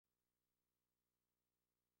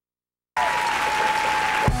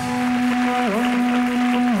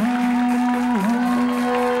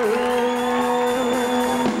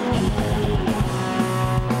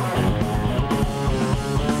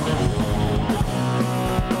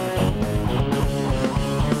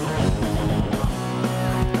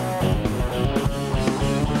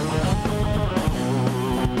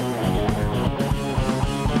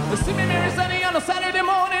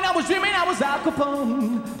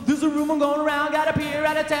There's a rumor going around, got a peer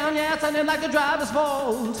out of town, yeah, sounding like the driver's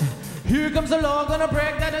fault. Here comes the law, gonna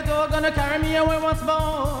break down the door, gonna carry me away once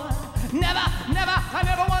more. Never, never, I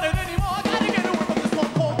never wanted anymore. Gotta get away from this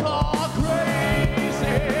one cold car,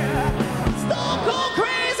 crazy. Stone cold crazy.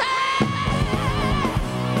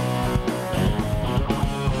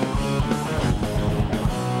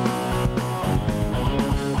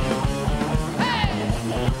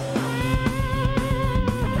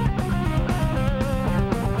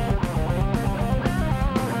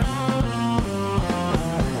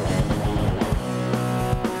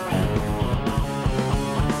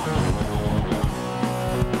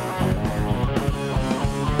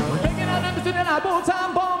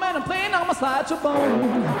 Full-time bomb and I'm playing on my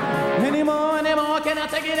slide-to-bone. Anymore, can I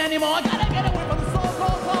take it anymore? Gotta get away from the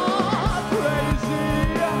so-called crazy.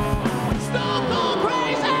 Stone cold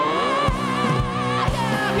crazy.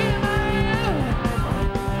 Yeah, man.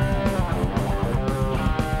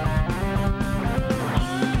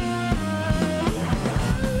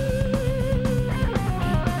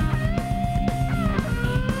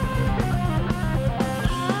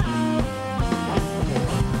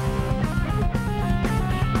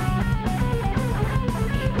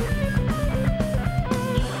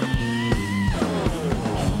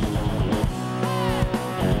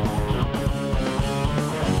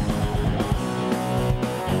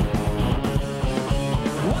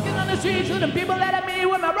 Shooting people at me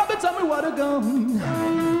when my rubber tell me where to go.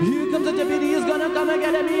 Here comes the deputy, he's gonna come and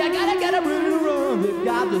get me. I gotta get him ready to run. They've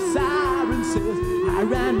got the siren says I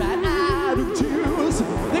ran right out of tears.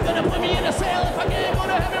 They're gonna put me in a cell if I can't go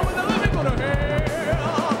to heaven with a living go to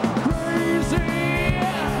hell. Crazy.